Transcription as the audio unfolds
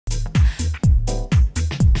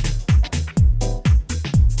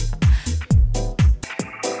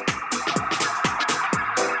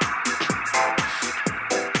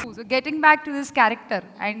getting back to this character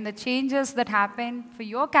and the changes that happened for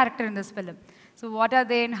your character in this film. So what are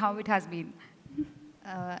they and how it has been?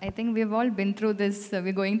 I think we've all been through this.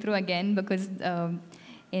 We're going through again because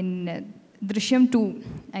in Drushyam 2,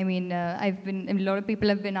 I mean, a lot of people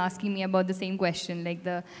have been asking me about the same question, like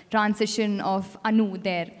the transition of Anu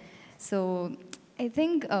there. So I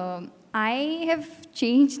think I have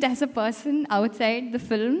changed as a person outside the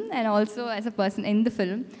film and also as a person in the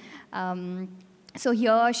film. So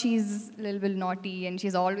here she's a little bit naughty and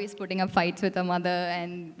she's always putting up fights with her mother,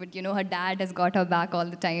 but you know, her dad has got her back all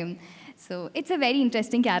the time. So it's a very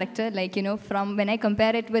interesting character, like, you know, from when I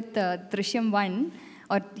compare it with Drishyam 1,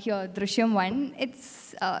 or here, Drishyam 1,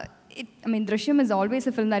 I mean, Drishyam is always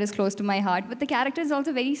a film that is close to my heart, but the character is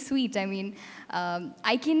also very sweet. I mean,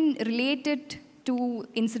 I can relate it to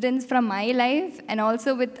incidents from my life and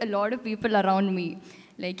also with a lot of people around me,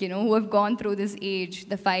 like, you know, who have gone through this age,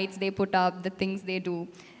 the fights they put up, the things they do.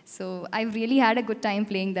 So I've really had a good time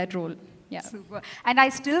playing that role. Yeah. Super. And I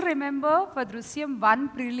still remember for Drushyam 1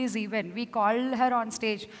 pre-release event, we called her on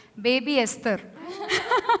stage, Baby Esther.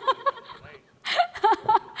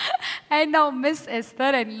 And now Miss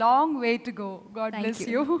Esther, a long way to go. God bless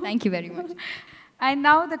you. Thank you very much. And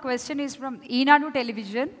now the question is from Enadu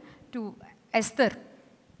Television to Esther.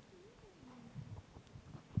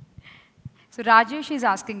 So Rajesh is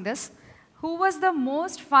asking this. Who was the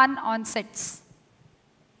most fun on sets?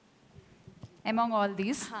 Among all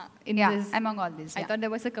these? Among all these. I thought there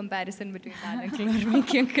was a comparison between that uncle or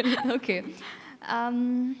Minky uncle. Okay.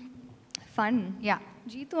 Fun. Yeah.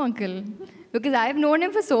 Jeetu uncle. Because I've known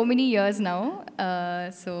him for so many years now.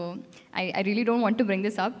 So I really don't want to bring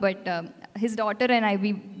this up, but his daughter and I,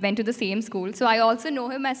 we went to the same school. So I also know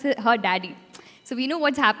him as her daddy. So we know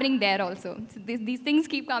what's happening there also. So these things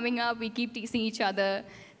keep coming up. We keep teasing each other.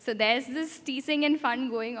 So there's this teasing and fun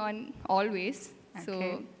going on always. Okay.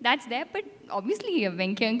 So that's there, but obviously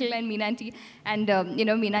Venky uncle and Meena auntie, and you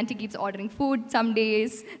know, Meena auntie keeps ordering food some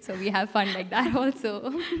days, so we have fun like that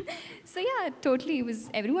also. So yeah, totally, it was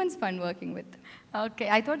everyone's fun working with. Okay,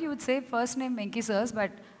 I thought you would say first name Venky sirs,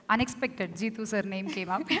 but unexpected, Jeetu sir name came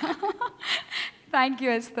up. Thank you,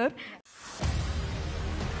 Esther.